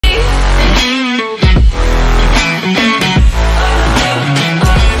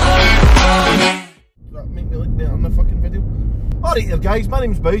Alright there guys, my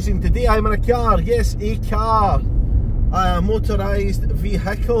name's Bowsy and today I'm in a car. Yes, a car. A motorised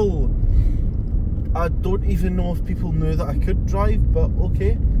vehicle. I don't even know if people knew that I could drive, but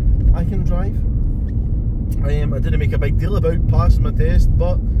okay, I can drive. I didn't make a big deal about passing my test,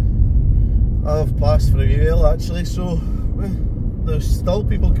 but I've passed very well actually, so well, there's still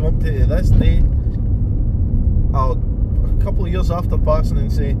people come up to this day, a couple of years after passing, and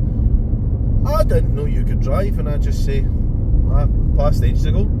say, I didn't know you could drive, and I just say, I passed ages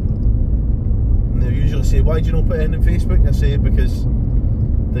ago. And they'll usually say, why do you not put it in on Facebook? And I say, because I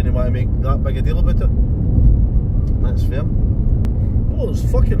didn't want to make that big a deal about it. And that's fair. Oh, there's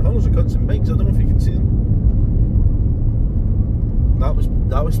fucking hundreds of cunts and bikes, I don't know if you can see them. That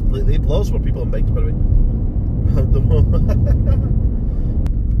was the applause were people on bikes, by the way. I don't know.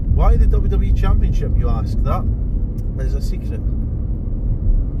 Why the WWE Championship, you ask? That is a secret.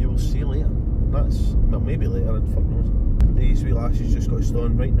 You will see later. That's, well, maybe later, and fuck knows. These wee lasses just got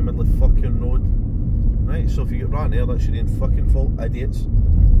stoned right in the middle of the fucking road. Right, so if you get ran there, that's your own fucking fault, idiots.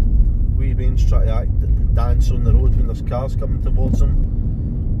 Wee beans try to act and dance on the road when there's cars coming towards them,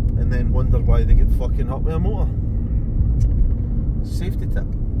 and then wonder why they get fucking hit with a motor. Safety tip.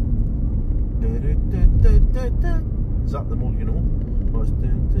 Is that the more you know?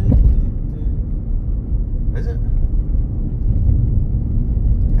 Is it?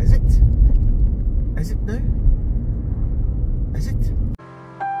 Is it? Is it now? Is it?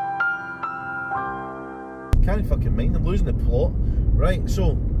 Can't fucking mind, I'm losing the plot. Right,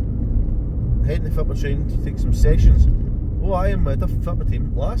 so heading to fitment train to take some sessions. Oh, I am with a different fitment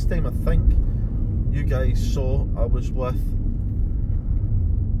team. Last time I think you guys saw I was with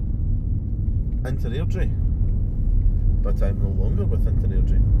Inter-Airdrie, but I'm no longer with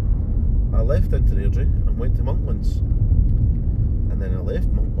Inter-Airdrie. I left Inter-Airdrie and went to Monklands, and then I left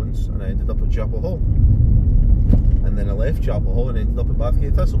Monklands and I ended up at Chapel Hall, and then I left Chapel Hall and ended up at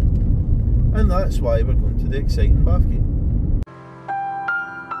Bathgate Thistle, and that's why we're going to the exciting Bathgate.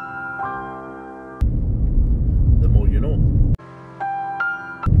 The more you know.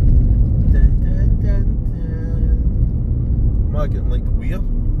 Am I getting like weird?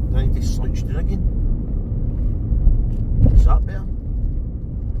 I need to slouch down again. Is that better?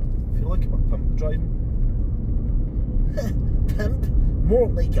 I feel like I'm a pimp driving. Pimp? More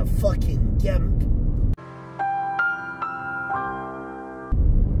like a fucking gimp.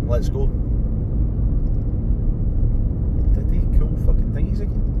 Let's go. Did they cool fucking thingies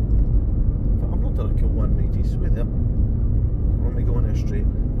again? But I've not done a cool one in ages. Wait there. Let me go on there straight.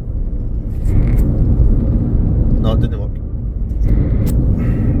 No, it didn't work.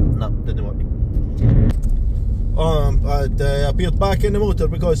 No, didn't work. I'd appeared back in the motor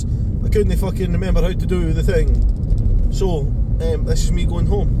because I couldn't fucking remember how to do the thing. So, this is me going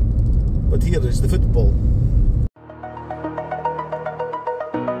home. But here is the football.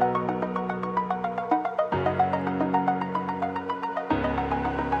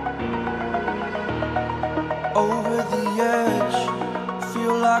 Over the edge,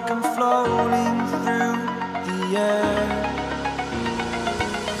 feel like I'm floating through the air.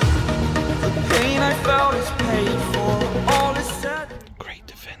 Pain I felt is paid for, all is said. Great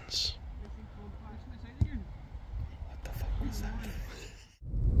defense. What the fuck was that?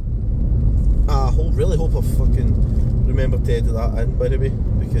 I really hope I fucking remember to edit that in, by the way,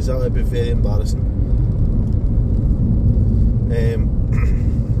 because that would be very embarrassing.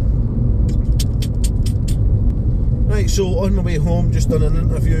 Right, so on my way home, just done an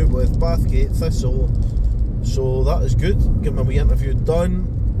interview with Bathgate Thistle, so that is good. Get my wee interview done.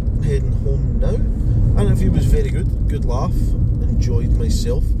 Heading home now. Interview was very good, good laugh, enjoyed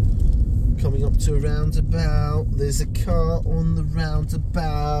myself. Coming up to a roundabout, there's a car on the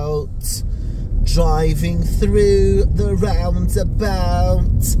roundabout, driving through the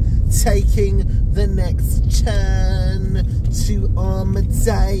roundabout, taking the next turn to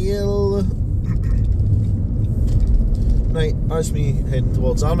Armadale. Right, that's me heading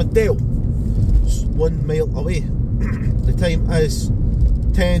towards Armadale. It's 1 mile away. The time is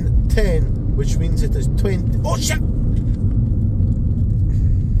 10:10, which means it is 20. Oh shit!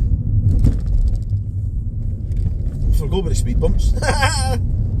 Forgot about the speed bumps.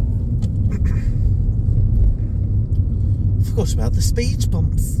 Forgot about the speed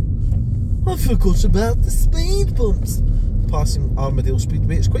bumps. I forgot about the speed bumps. Passing Armadale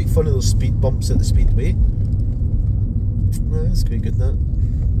Speedway. It's quite funny, those speed bumps at the Speedway. That's quite good, that.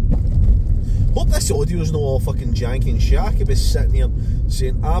 Hope this audio is not all fucking janky and shit. I could be sitting here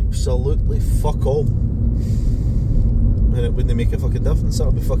saying absolutely fuck all, and it wouldn't make a fucking difference. That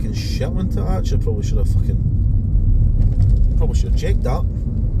would be fucking shit, wouldn't it? Actually, probably should have checked that.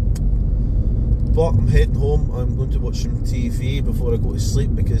 But I'm heading home. I'm going to watch some TV before I go to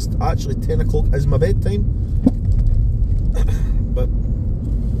sleep because actually 10 o'clock is my bedtime. But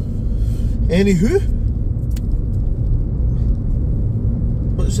anywho,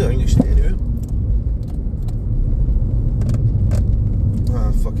 what's the English anywho?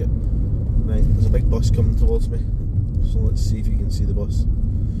 Ah, fuck it. Right, there's a big bus coming towards me. So let's see if you can see the bus.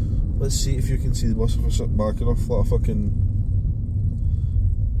 Let's see if you can see the bus if I sit back enough like a fucking...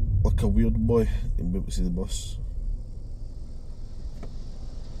 like a weird boy. You'll be able to see the bus.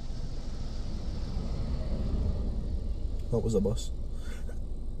 That was a bus.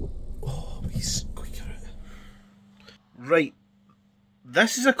 Oh, he's quicker. Right.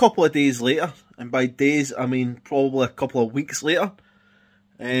 This is a couple of days later. And by days, I mean probably a couple of weeks later.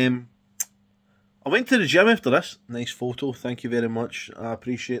 I went to the gym after this. Nice photo, thank you very much. I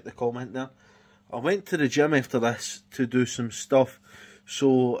appreciate the comment there. I went to the gym after this to do some stuff.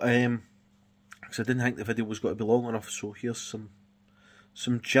 So, because I didn't think the video was going to be long enough. So here's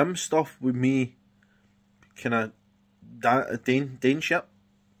some gym stuff with me, kind of Dane shit.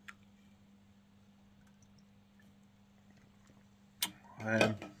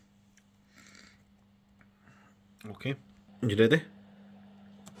 Okay, you ready?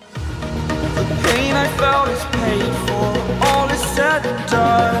 The pain I felt is paid for, all is said and done.